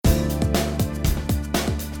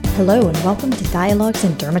Hello and welcome to Dialogues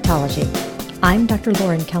in Dermatology. I'm Dr.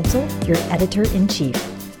 Lauren Council, your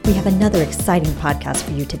editor-in-chief. We have another exciting podcast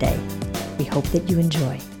for you today. We hope that you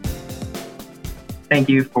enjoy. Thank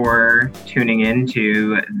you for tuning in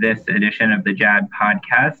to this edition of the JAAD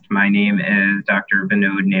Podcast. My name is Dr.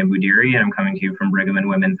 Vinod Namburdiri, and I'm coming to you from Brigham and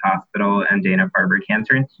Women's Hospital and Dana-Farber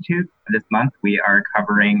Cancer Institute. This month, we are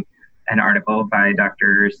covering an article by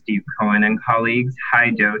Dr. Steve Cohen and colleagues,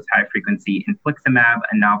 High-Dose, High-Frequency Infliximab,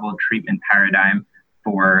 a Novel Treatment Paradigm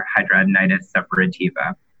for Hidradenitis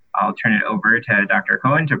Suppurativa. I'll turn it over to Dr.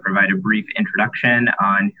 Cohen to provide a brief introduction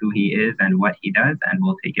on who he is and what he does, and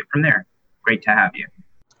we'll take it from there. Great to have you.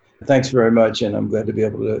 Thanks very much, and I'm glad to be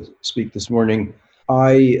able to speak this morning.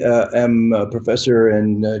 I am a professor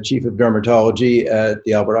and chief of dermatology at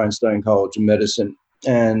the Albert Einstein College of Medicine,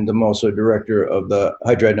 and I'm also director of the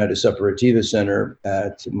Hidradenitis Suppurativa Center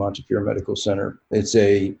at Montefiore Medical Center. It's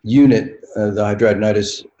a unit, the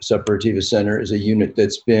Hidradenitis Suppurativa Center is a unit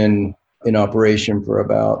that's been in operation for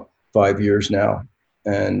about 5 years now,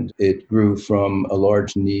 and it grew from a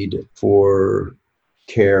large need for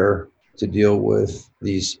care to deal with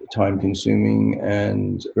these time-consuming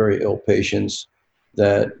and very ill patients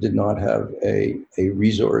that did not have a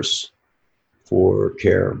resource for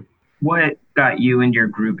care. What got you and your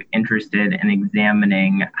group interested in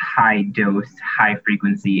examining high-dose,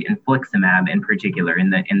 high-frequency infliximab in particular in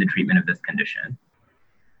the treatment of this condition?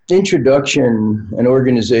 Introduction and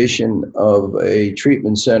organization of a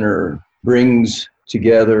treatment center brings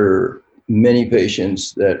together many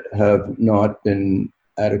patients that have not been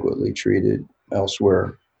adequately treated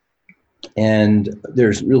elsewhere. And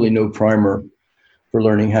there's really no primer for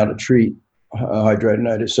learning how to treat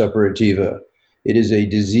hidradenitis suppurativa. It is a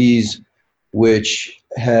disease which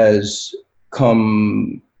has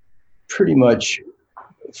come pretty much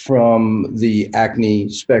from the acne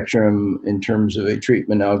spectrum in terms of a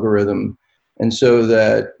treatment algorithm. And so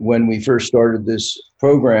that when we first started this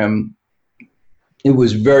program, it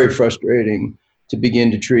was very frustrating to begin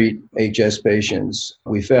to treat HS patients.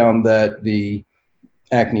 We found that the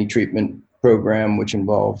acne treatment program, which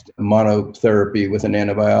involved monotherapy with an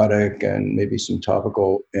antibiotic and maybe some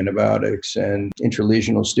topical antibiotics and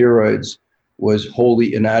intralesional steroids, was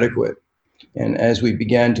wholly inadequate. And as we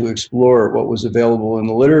began to explore what was available in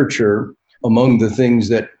the literature, among the things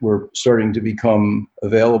that were starting to become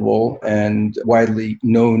available and widely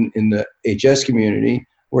known in the HS community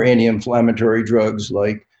were anti-inflammatory drugs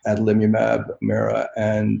like adalimumab, Mera,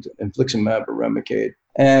 and infliximab or Remicade.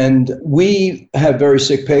 And we have very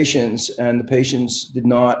sick patients, and the patients did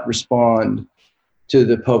not respond to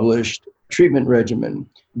the published treatment regimen.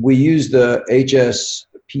 We used the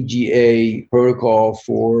HSPGA protocol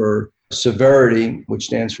for severity, which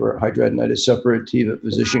stands for Hidradenitis Suppurativa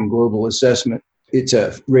Physician Global Assessment. It's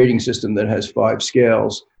a rating system that has 5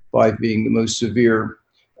 scales, 5 being the most severe.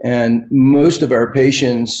 And most of our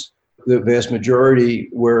patients, the vast majority,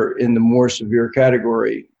 were in the more severe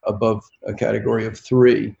category, above a category of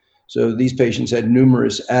 3. So these patients had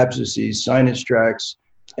numerous abscesses, sinus tracts,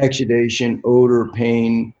 exudation, odor,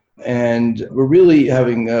 pain, and were really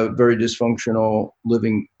having a very dysfunctional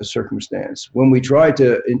living circumstance. When we tried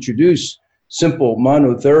to introduce simple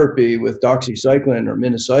monotherapy with doxycycline or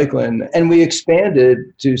minocycline, and we expanded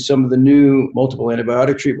to some of the new multiple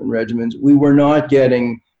antibiotic treatment regimens, we were not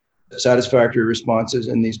getting satisfactory responses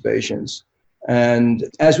in these patients. And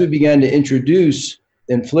as we began to introduce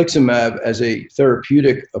infliximab as a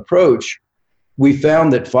therapeutic approach, we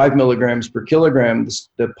found that 5 milligrams per kilogram,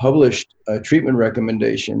 the published treatment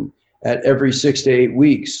recommendation at every 6 to 8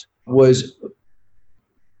 weeks, was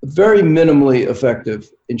very minimally effective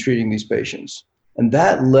in treating these patients. And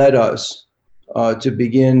that led us to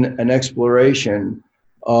begin an exploration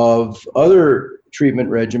of other treatment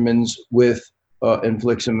regimens with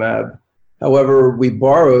infliximab. However, we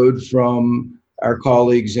borrowed from our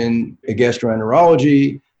colleagues in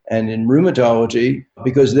gastroenterology and in rheumatology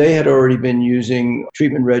because they had already been using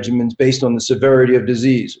treatment regimens based on the severity of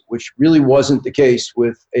disease, which really wasn't the case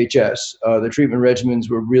with HS. The treatment regimens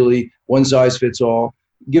were really one size fits all.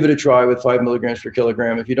 Give it a try with 5 milligrams per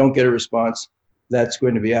kilogram. If you don't get a response, that's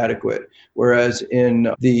going to be adequate. Whereas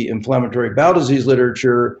in the inflammatory bowel disease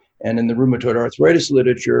literature and in the rheumatoid arthritis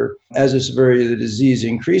literature, as the severity of the disease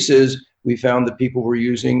increases, we found that people were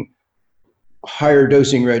using higher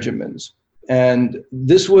dosing regimens. And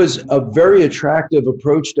this was a very attractive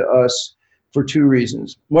approach to us for 2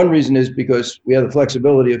 reasons. One reason is because we have the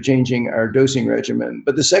flexibility of changing our dosing regimen.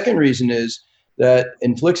 But the second reason is that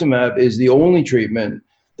infliximab is the only treatment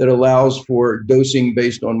that allows for dosing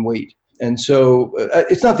based on weight. And so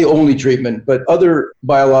it's not the only treatment, but other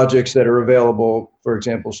biologics that are available, for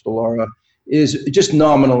example, Stelara, is just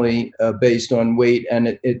nominally based on weight,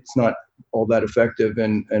 and it's not all that effective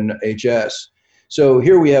in HS. So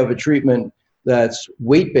here we have a treatment that's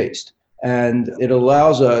weight-based, and it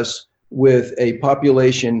allows us with a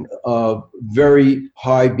population of very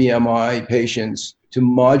high BMI patients to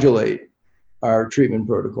modulate our treatment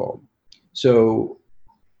protocol. So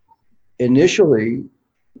initially,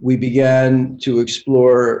 we began to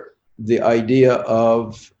explore the idea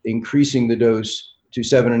of increasing the dose to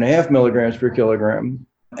 7.5 milligrams per kilogram.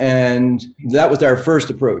 And that was our first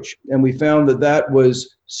approach. And we found that that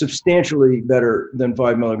was substantially better than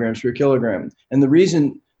 5 milligrams per kilogram. And the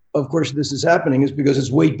reason, of course, this is happening is because it's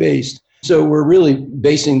weight-based. So we're really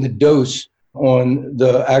basing the dose on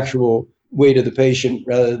the actual weight of the patient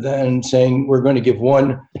rather than saying we're going to give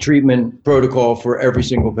one treatment protocol for every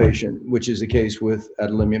single patient, which is the case with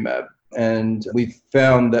adalimumab. And we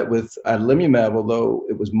found that with adalimumab, although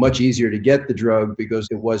it was much easier to get the drug because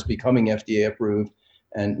it was becoming FDA approved,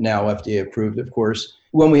 and now FDA approved, of course,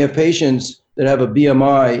 when we have patients that have a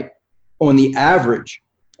BMI on the average,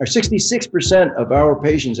 or 66% of our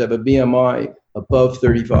patients have a BMI above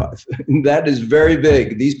 35. That is very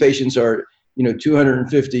big. These patients are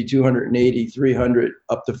 250, 280, 300,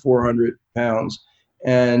 up to 400 pounds.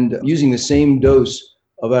 And using the same dose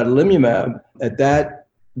of adalimumab at that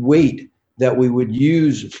weight that we would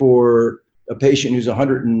use for a patient who's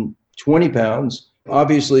 120 pounds,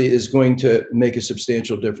 obviously is going to make a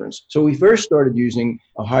substantial difference. So we first started using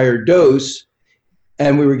a higher dose,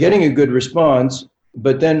 and we were getting a good response,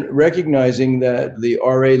 but then recognizing that the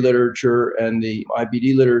RA literature and the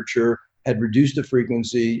IBD literature had reduced the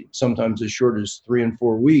frequency, sometimes as short as 3 and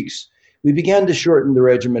 4 weeks, we began to shorten the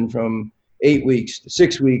regimen from 8 weeks to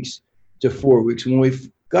 6 weeks to 4 weeks. When we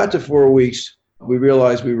got to 4 weeks, we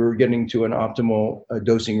realized we were getting to an optimal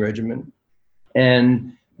dosing regimen.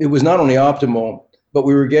 And it was not only optimal, but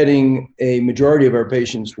we were getting a majority of our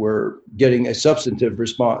patients were getting a substantive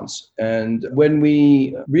response. And when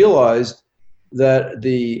we realized that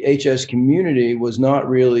the HS community was not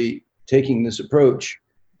really taking this approach,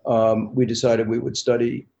 we decided we would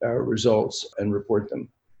study our results and report them.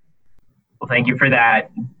 Well, thank you for that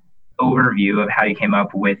overview of how you came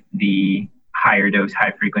up with the higher dose,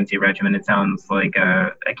 high frequency regimen. It sounds like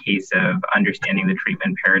a case of understanding the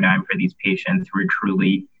treatment paradigm for these patients who are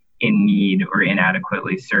truly in need or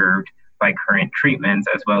inadequately served by current treatments,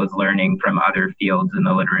 as well as learning from other fields in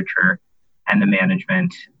the literature and the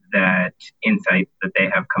management that insights that they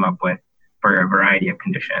have come up with for a variety of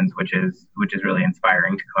conditions, which is really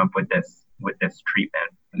inspiring to come up with this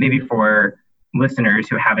treatment. Maybe for listeners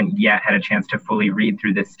who haven't yet had a chance to fully read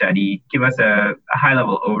through this study, give us a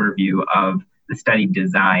high-level overview of the study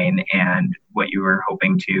design and what you were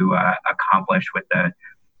hoping to accomplish with the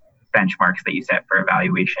benchmarks that you set for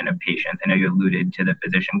evaluation of patients. I know you alluded to the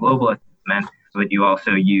physician global assessment, but you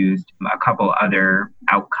also used a couple other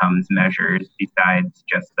outcomes measures besides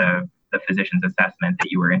just the physician's assessment that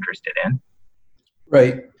you were interested in.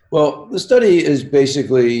 Right. Well, the study is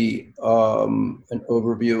basically an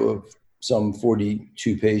overview of some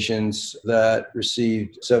 42 patients that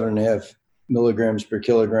received 7.5 milligrams per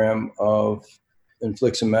kilogram of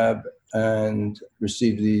infliximab and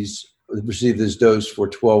received this dose for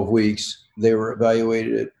 12 weeks. They were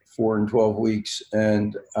evaluated at 4 and 12 weeks,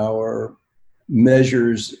 and our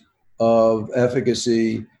measures of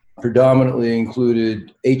efficacy predominantly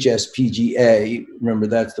included HSPGA. Remember,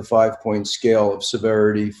 that's the 5-point scale of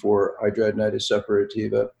severity for hidradenitis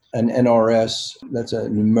suppurativa. And NRS, that's a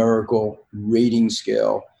numerical rating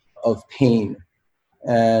scale of pain.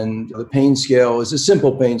 And the pain scale is a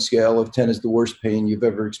simple pain scale of 10 is the worst pain you've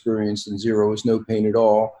ever experienced and 0 is no pain at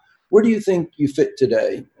all. Where do you think you fit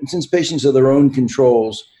today? And since patients are their own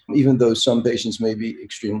controls, even though some patients may be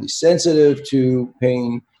extremely sensitive to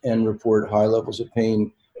pain and report high levels of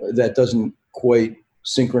pain, that doesn't quite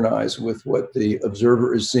synchronize with what the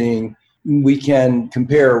observer is seeing. We can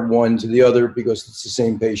compare one to the other because it's the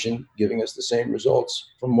same patient giving us the same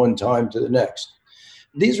results from one time to the next.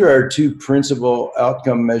 These are our two principal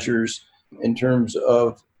outcome measures in terms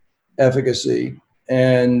of efficacy.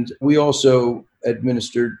 And we also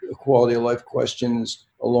administered quality of life questions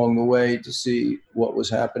along the way to see what was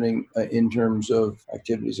happening in terms of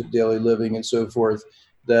activities of daily living and so forth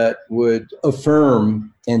that would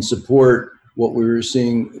affirm and support what we were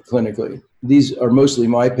seeing clinically. These are mostly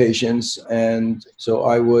my patients, and so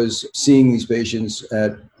I was seeing these patients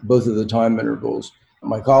at both of the time intervals.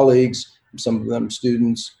 My colleagues, some of them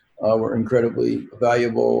students, were incredibly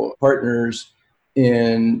valuable partners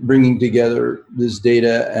in bringing together this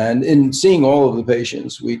data and in seeing all of the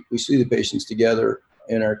patients. We see the patients together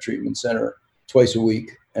in our treatment center twice a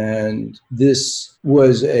week, And this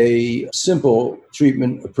was a simple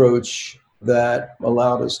treatment approach that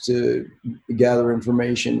allowed us to gather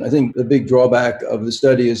information. I think the big drawback of the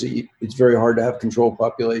study is that it's very hard to have control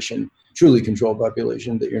population, truly controlled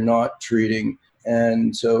population that you're not treating.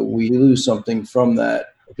 And so we lose something from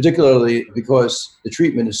that, particularly because the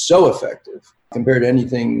treatment is so effective compared to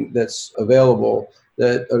anything that's available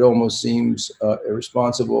that it almost seems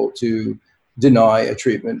irresponsible to deny a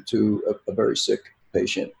treatment to a very sick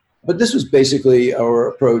patient. But this was basically our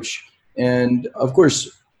approach. And of course,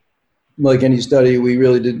 like any study, we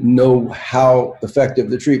really didn't know how effective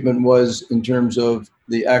the treatment was in terms of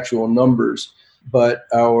the actual numbers. But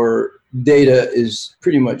our data is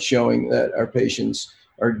pretty much showing that our patients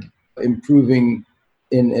are improving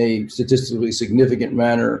in a statistically significant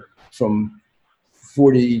manner from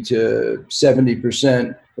 40 to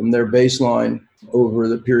 70% from their baseline over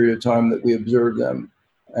the period of time that we observed them.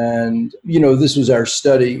 And, this was our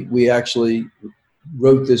study. We actually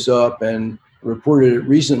wrote this up and reported it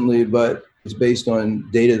recently, but it's based on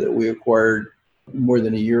data that we acquired more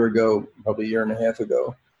than a year ago, probably a year and a half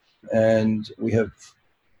ago. And we have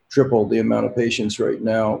tripled the amount of patients right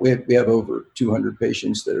now. We have over 200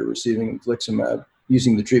 patients that are receiving infliximab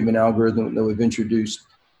using the treatment algorithm that we've introduced.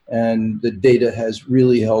 And the data has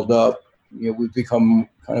really held up. We've become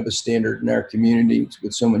kind of a standard in our community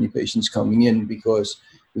with so many patients coming in because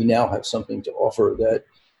we now have something to offer that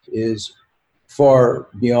is far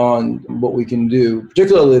beyond what we can do,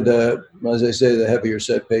 particularly the heavier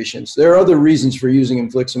set patients. There are other reasons for using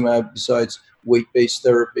infliximab besides weight-based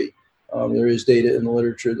therapy. There is data in the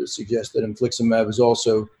literature that suggests that infliximab is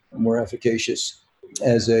also more efficacious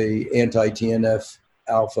as a anti-TNF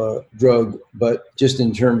alpha drug. But just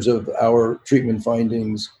in terms of our treatment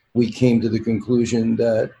findings, we came to the conclusion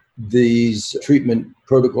that these treatment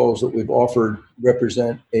protocols that we've offered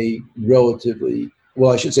represent a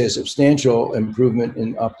a substantial improvement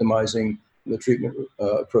in optimizing the treatment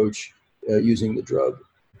approach using the drug.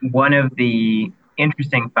 One of the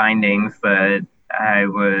interesting findings that I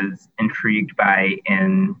was intrigued by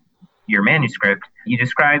in your manuscript, you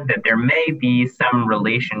described that there may be some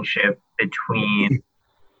relationship between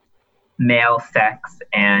male sex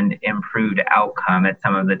and improved outcome at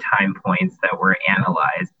some of the time points that were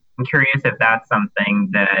analyzed. I'm curious if that's something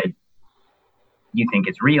that you think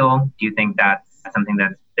is real. Do you think that's something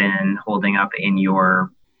that's been holding up in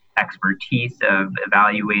your expertise of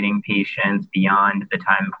evaluating patients beyond the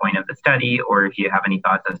time point of the study, or if you have any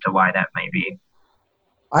thoughts as to why that might be?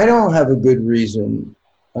 I don't have a good reason.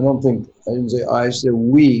 I said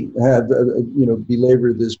we have,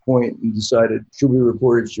 belabored this point and decided, should we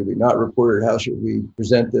report it, should we not report it, how should we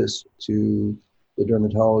present this to the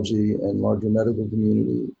dermatology and larger medical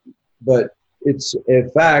community. But it's a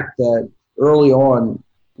fact that early on,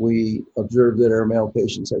 we observed that our male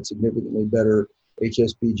patients had significantly better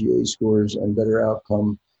HSPGA scores and better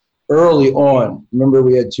outcome early on. Remember,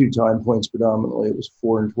 we had 2 time points predominantly. It was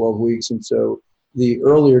 4 and 12 weeks. And so the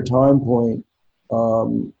earlier time point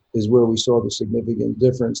is where we saw the significant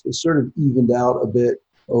difference. They sort of evened out a bit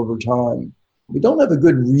over time. We don't have a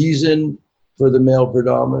good reason for the male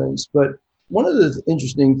predominance, but one of the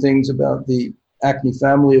interesting things about the acne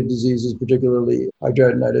family of diseases, particularly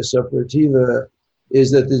hidradenitis suppurativa,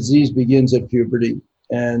 is that the disease begins at puberty.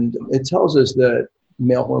 And it tells us that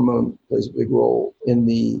male hormone plays a big role in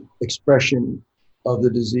the expression of the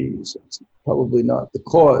disease. It's probably not the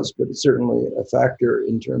cause, but it's certainly a factor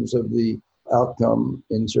in terms of the outcome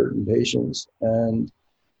in certain patients. And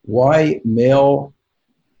why male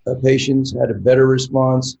patients had a better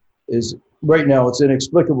response is, right now, it's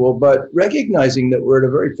inexplicable, but recognizing that we're at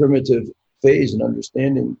a very primitive phase in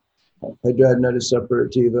understanding hidradenitis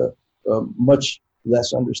suppurativa, much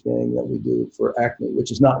less understanding than we do for acne,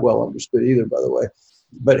 which is not well understood either, by the way.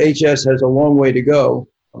 But HS has a long way to go.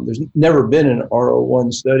 There's never been an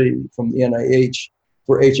R01 study from the NIH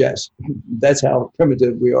for HS. That's how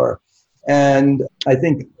primitive we are. And I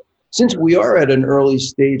think since we are at an early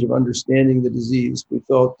stage of understanding the disease, we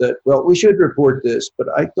thought that, well, we should report this, but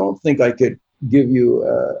I don't think I could give you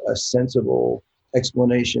a sensible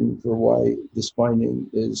explanation for why this finding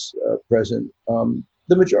is present.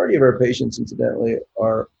 The majority of our patients, incidentally,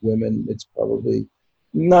 are women. It's probably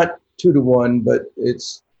not 2 to 1, but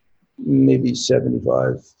it's maybe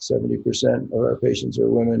 70% of our patients are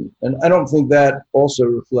women. And I don't think that also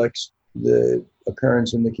reflects the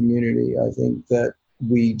occurrence in the community. I think that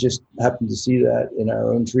we just happen to see that in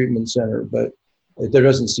our own treatment center, but there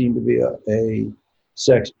doesn't seem to be a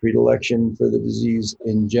sex predilection for the disease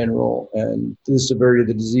in general. And the severity of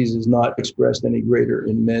the disease is not expressed any greater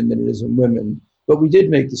in men than it is in women. But we did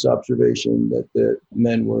make this observation that the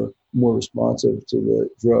men were more responsive to the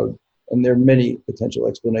drug. And there are many potential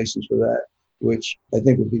explanations for that, which I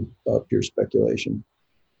think would be pure speculation.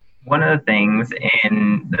 One of the things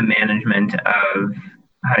in the management of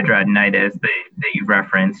hidradenitis that you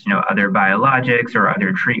referenced, other biologics or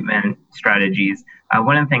other treatment strategies,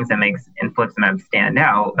 one of the things that makes infliximab stand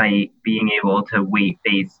out by being able to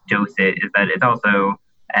weight-based dose it is that it's also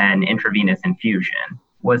an intravenous infusion.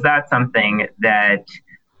 Was that something that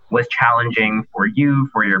was challenging for you,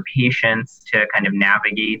 for your patients to kind of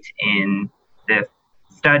navigate in this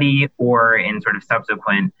study or in sort of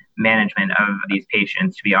subsequent management of these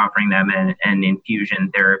patients to be offering them an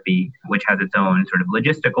infusion therapy, which has its own sort of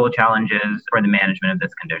logistical challenges for the management of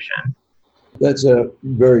this condition? That's a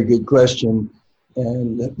very good question,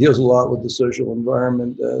 and that deals a lot with the social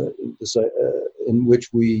environment in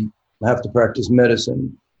which we have to practice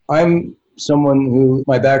medicine. I'm someone who,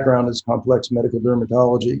 my background is complex medical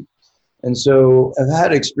dermatology. And so I've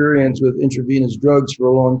had experience with intravenous drugs for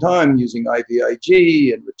a long time using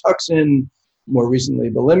IVIG and Rituxan, more recently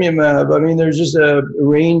belimumab. I mean, there's just a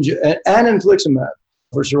range, and infliximab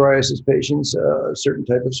for psoriasis patients, a certain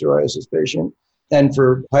type of psoriasis patient, and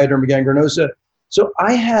for pyoderma gangrenosum. So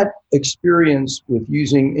I had experience with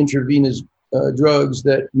using intravenous drugs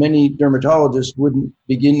that many dermatologists wouldn't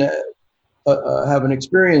begin to have an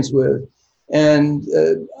experience with. And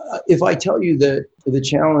if I tell you that the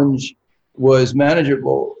challenge was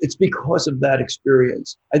manageable, it's because of that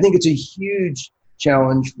experience. I think it's a huge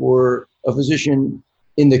challenge for a physician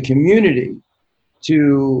in the community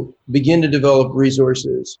to begin to develop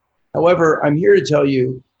resources. However, I'm here to tell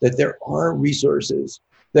you that there are resources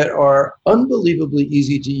that are unbelievably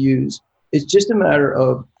easy to use. It's just a matter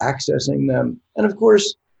of accessing them. And of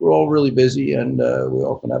course, we're all really busy, and we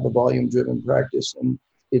often have a volume-driven practice, and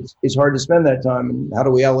it's hard to spend that time. And how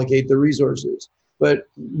do we allocate the resources? But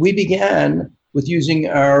we began with using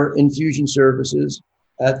our infusion services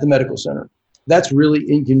at the medical center. That's really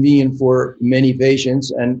inconvenient for many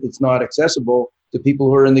patients, and it's not accessible to people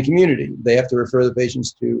who are in the community. They have to refer the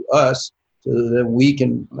patients to us so that we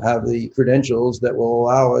can have the credentials that will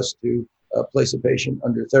allow us to place a patient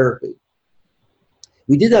under therapy.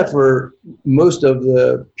 We did that for most of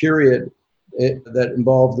the period that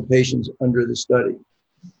involved the patients under the study.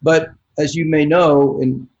 But as you may know,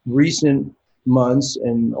 in recent months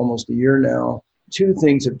and almost a year now, two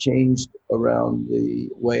things have changed around the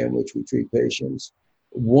way in which we treat patients.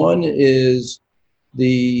 One is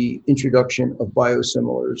the introduction of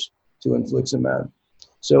biosimilars to infliximab.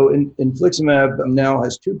 So infliximab now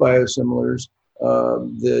has two biosimilars.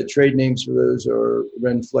 The trade names for those are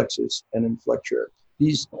Renflexis and Inflectra.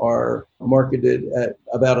 These are marketed at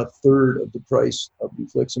about a third of the price of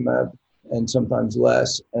infliximab, and sometimes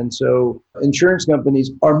less. And so insurance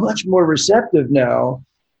companies are much more receptive now,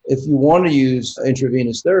 if you want to use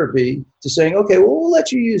intravenous therapy, to saying, okay, well, we'll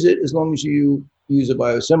let you use it as long as you use a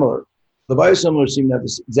biosimilar. The biosimilars seem to have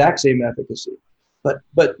the exact same efficacy.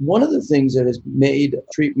 But one of the things that has made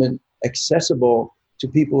treatment accessible to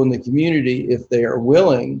people in the community, if they are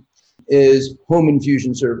willing, is home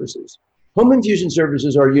infusion services. Home infusion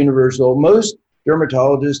services are universal. Most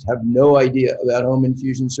dermatologists have no idea about home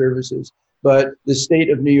infusion services, but the state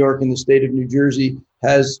of New York and the state of New Jersey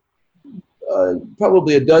has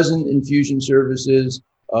probably a dozen infusion services.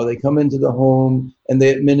 They come into the home and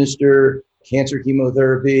they administer cancer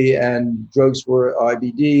chemotherapy and drugs for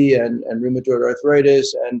IBD and rheumatoid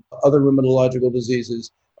arthritis and other rheumatological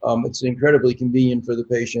diseases. It's incredibly convenient for the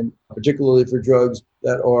patient, particularly for drugs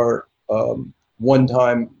that are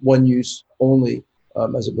one-time, one-use only,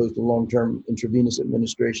 as opposed to long-term intravenous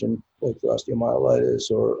administration, like for osteomyelitis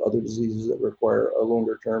or other diseases that require a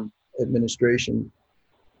longer-term administration.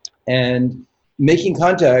 And making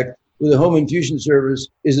contact with a home infusion service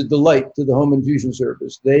is a delight to the home infusion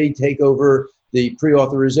service. They take over the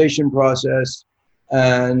pre-authorization process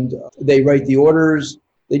and they write the orders.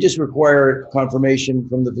 They just require confirmation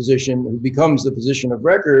from the physician, who becomes the physician of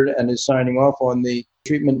record and is signing off on the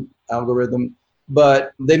treatment algorithm.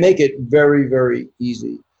 But they make it very, very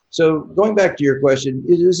easy. So going back to your question,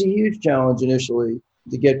 it was a huge challenge initially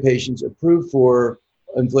to get patients approved for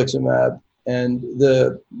infliximab. And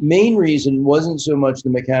the main reason wasn't so much the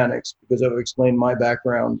mechanics, because I've explained my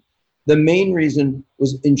background. The main reason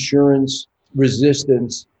was insurance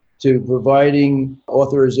resistance to providing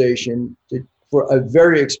authorization for a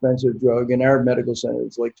very expensive drug. In our medical center,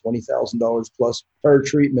 it's like $20,000 plus per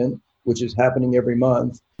treatment, which is happening every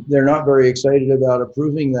month. They're not very excited about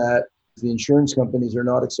approving that. The insurance companies are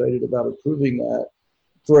not excited about approving that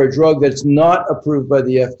for a drug that's not approved by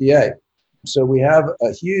the FDA. So we have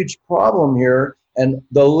a huge problem here, and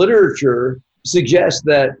the literature suggests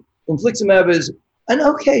that infliximab is an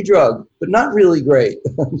okay drug, but not really great.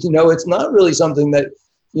 It's not really something that,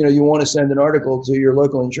 you want to send an article to your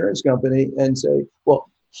local insurance company and say, well,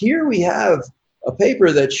 here we have a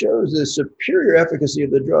paper that shows the superior efficacy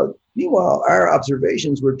of the drug. Meanwhile, our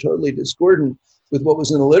observations were totally discordant with what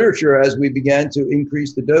was in the literature as we began to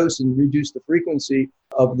increase the dose and reduce the frequency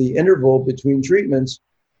of the interval between treatments.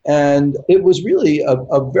 And it was really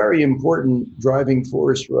a very important driving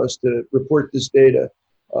force for us to report this data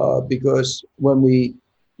because when we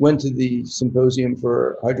went to the Symposium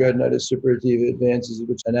for Hidradenitis Suppurativa Advances,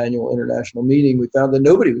 which is an annual international meeting, we found that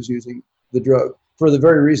nobody was using the drug for the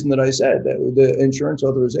very reason that I said, that the insurance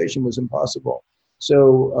authorization was impossible.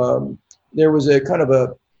 So there was a kind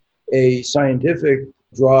of a scientific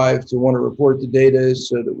drive to want to report the data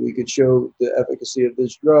so that we could show the efficacy of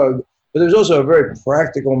this drug. But there's also a very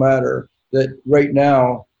practical matter that right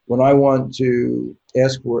now, when I want to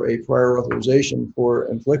ask for a prior authorization for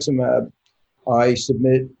infliximab, I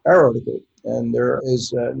submit our article. And there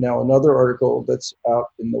is now another article that's out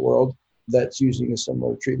in the world that's using a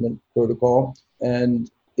similar treatment protocol.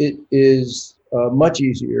 And it is much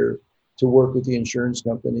easier to work with the insurance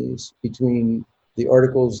companies between the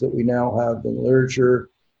articles that we now have in the literature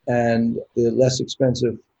and the less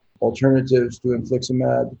expensive alternatives to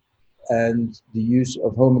infliximab and the use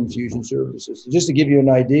of home infusion services. Just to give you an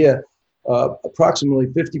idea, approximately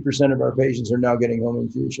 50% of our patients are now getting home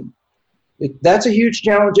infusion. That's a huge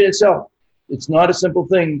challenge in itself. It's not a simple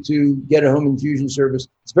thing to get a home infusion service.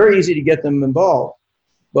 It's very easy to get them involved,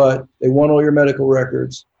 but they want all your medical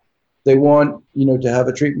records. They want, to have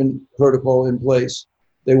a treatment protocol in place.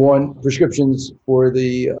 They want prescriptions for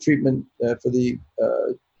the treatment, for the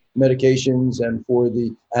medications and for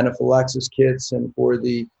the anaphylaxis kits and for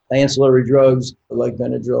the ancillary drugs like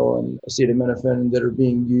Benadryl and acetaminophen that are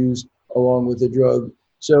being used along with the drug.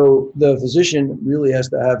 So the physician really has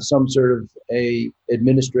to have some sort of a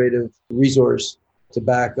administrative resource to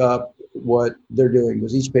back up what they're doing,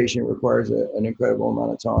 because each patient requires an incredible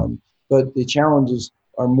amount of time. But the challenges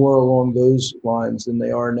are more along those lines than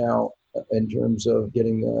they are now in terms of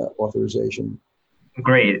getting the authorization.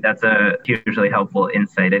 Great. That's a hugely helpful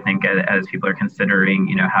insight, I think, as people are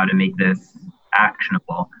considering, how to make this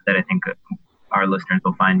actionable, that I think our listeners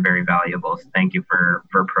will find very valuable. So thank you for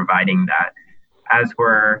providing that. As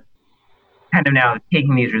we're kind of now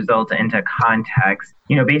taking these results into context,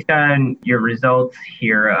 based on your results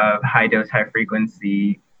here of high dose, high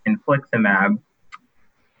frequency infliximab,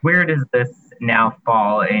 where does this now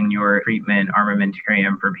fall in your treatment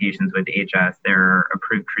armamentarium for patients with HS? There are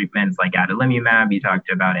approved treatments like adalimumab. You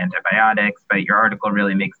talked about antibiotics, but your article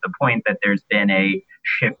really makes the point that there's been a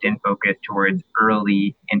shift in focus towards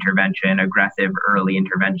early intervention, aggressive early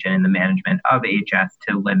intervention in the management of HS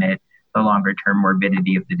to limit the longer term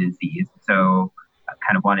morbidity of the disease. So I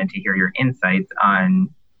kind of wanted to hear your insights on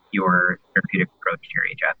your therapeutic approach to your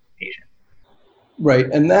HS patients. Right.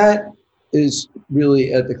 And that is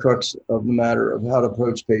really at the crux of the matter of how to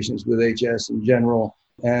approach patients with HS in general.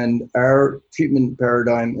 And our treatment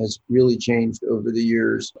paradigm has really changed over the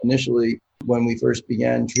years. Initially, when we first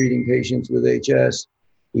began treating patients with HS,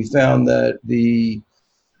 we found that the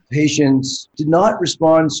patients did not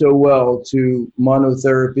respond so well to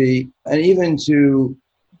monotherapy and even to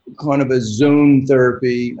kind of a zone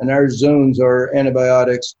therapy. And our zones are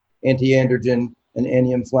antibiotics, anti-androgen, and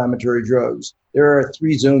anti-inflammatory drugs. There are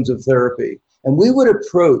 3 zones of therapy. And we would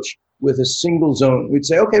approach with a single zone. We'd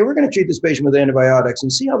say, okay, we're going to treat this patient with antibiotics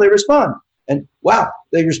and see how they respond. And wow,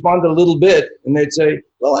 they responded a little bit. And they'd say,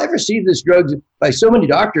 well, I've received this drug by so many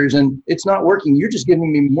doctors and it's not working. You're just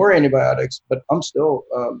giving me more antibiotics, but I'm still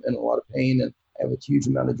in a lot of pain and I have a huge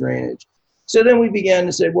amount of drainage. So then we began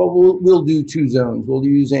to say, well, we'll do 2 zones. We'll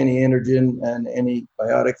use anti-androgen and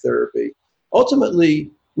antibiotic therapy.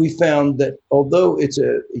 Ultimately, we found that although it's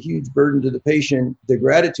a huge burden to the patient, the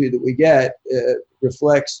gratitude that we get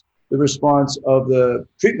reflects the response of the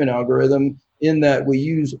treatment algorithm in that we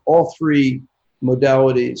use all 3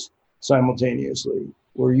 modalities simultaneously.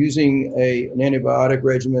 We're using an antibiotic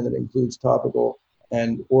regimen that includes topical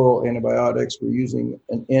and oral antibiotics. We're using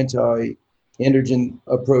an anti-androgen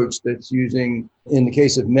approach that's using, in the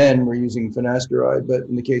case of men, we're using finasteride, but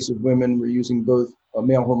in the case of women, we're using both a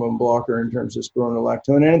male hormone blocker in terms of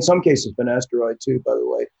spironolactone, and in some cases finasteride too, by the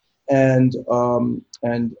way, and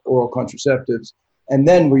oral contraceptives. And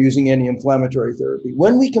then we're using anti-inflammatory therapy.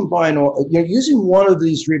 When we combine all, using one of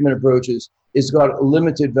these treatment approaches is got a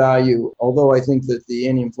limited value, although I think that the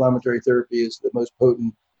anti-inflammatory therapy is the most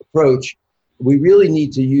potent approach. We really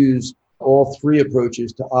need to use all 3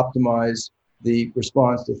 approaches to optimize the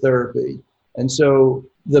response to therapy. And so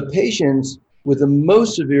the patients with the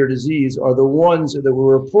most severe disease are the ones that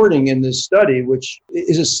we're reporting in this study, which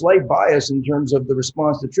is a slight bias in terms of the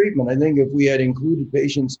response to treatment. I think if we had included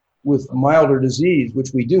patients with milder disease,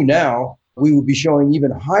 which we do now, we would be showing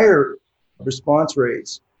even higher response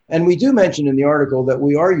rates. And we do mention in the article that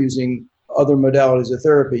we are using other modalities of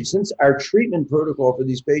therapy, since our treatment protocol for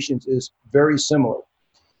these patients is very similar.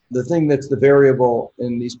 The thing that's the variable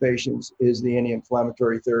in these patients is the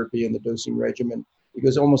anti-inflammatory therapy and the dosing regimen,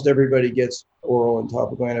 because almost everybody gets oral and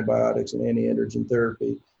topical antibiotics and anti-androgen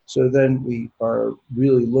therapy. So then we are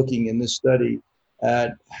really looking in this study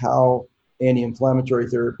at how anti-inflammatory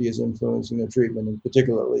therapy is influencing the treatment, and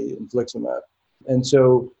particularly infliximab. And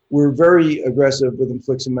so we're very aggressive with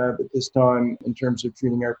infliximab at this time in terms of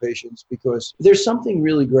treating our patients, because there's something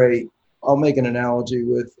really great. I'll make an analogy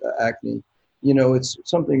with acne. It's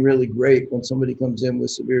something really great when somebody comes in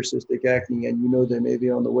with severe cystic acne and they may be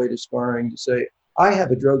on the way to scarring, to say, I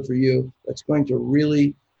have a drug for you that's going to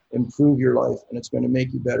really improve your life, and it's going to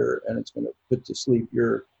make you better, and it's going to put to sleep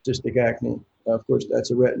your cystic acne. Of course,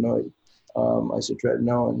 that's a retinoid,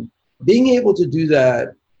 isotretinoin. Being able to do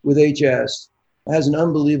that with HS has an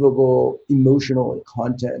unbelievable emotional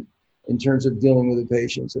content in terms of dealing with the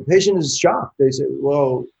patients. The patient is shocked. They say,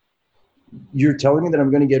 well, you're telling me that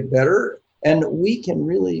I'm going to get better? And we can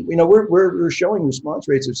really, we're showing response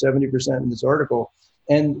rates of 70% in this article.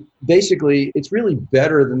 And basically, it's really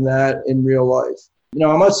better than that in real life.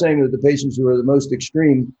 I'm not saying that the patients who are the most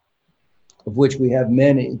extreme, of which we have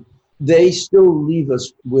many, they still leave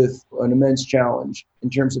us with an immense challenge in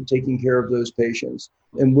terms of taking care of those patients,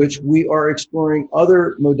 in which we are exploring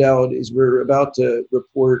other modalities. We're about to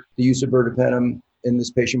report the use of ertapenem in this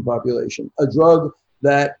patient population, a drug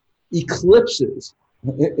that eclipses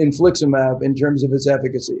infliximab in terms of its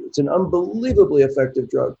efficacy. It's an unbelievably effective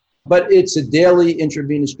drug, but it's a daily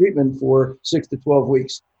intravenous treatment for 6 to 12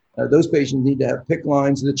 weeks. Those patients need to have PICC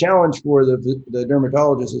lines. The challenge for the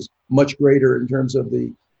dermatologist is much greater in terms of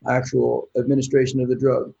the actual administration of the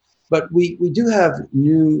drug. But we do have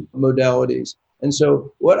new modalities. And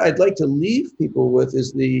so what I'd like to leave people with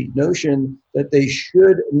is the notion that they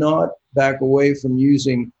should not back away from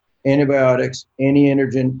using antibiotics,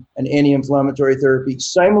 anti-androgen, and anti-inflammatory therapy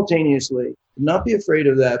simultaneously. Not be afraid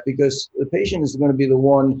of that, because the patient is going to be the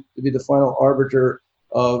one to be the final arbiter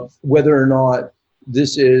of whether or not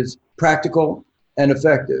this is practical and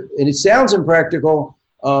effective. And it sounds impractical,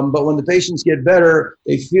 but when the patients get better,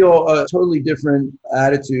 they feel a totally different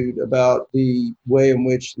attitude about the way in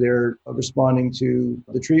which they're responding to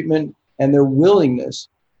the treatment, and their willingness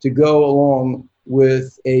to go along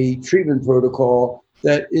with a treatment protocol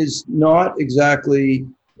that is not exactly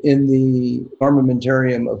in the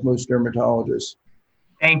armamentarium of most dermatologists.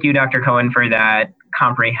 Thank you, Dr. Cohen, for that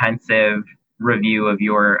comprehensive review of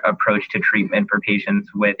your approach to treatment for patients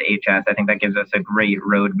with HS. I think that gives us a great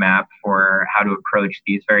roadmap for how to approach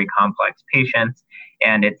these very complex patients.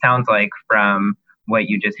 And it sounds like from what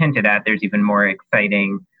you just hinted at, there's even more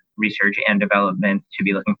exciting research and development to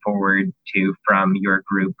be looking forward to from your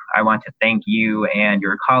group. I want to thank you and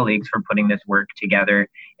your colleagues for putting this work together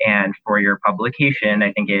and for your publication.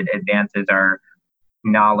 I think it advances our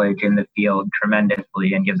knowledge in the field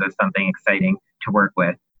tremendously and gives us something exciting to work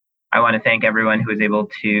with. I want to thank everyone who was able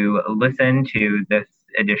to listen to this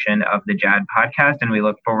edition of the JAAD Podcast, and we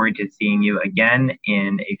look forward to seeing you again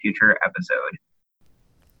in a future episode.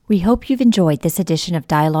 We hope you've enjoyed this edition of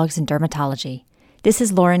Dialogues in Dermatology. This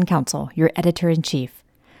is Lauren Council, your editor-in-chief.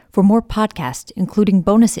 For more podcasts, including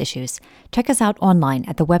bonus issues, check us out online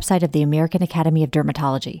at the website of the American Academy of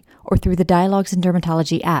Dermatology or through the Dialogues in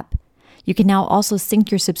Dermatology app. You can now also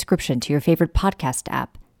sync your subscription to your favorite podcast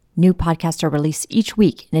app. New podcasts are released each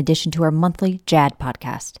week in addition to our monthly JAAD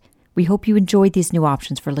podcast. We hope you enjoyed these new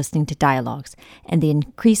options for listening to dialogues and the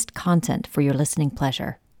increased content for your listening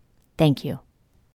pleasure. Thank you.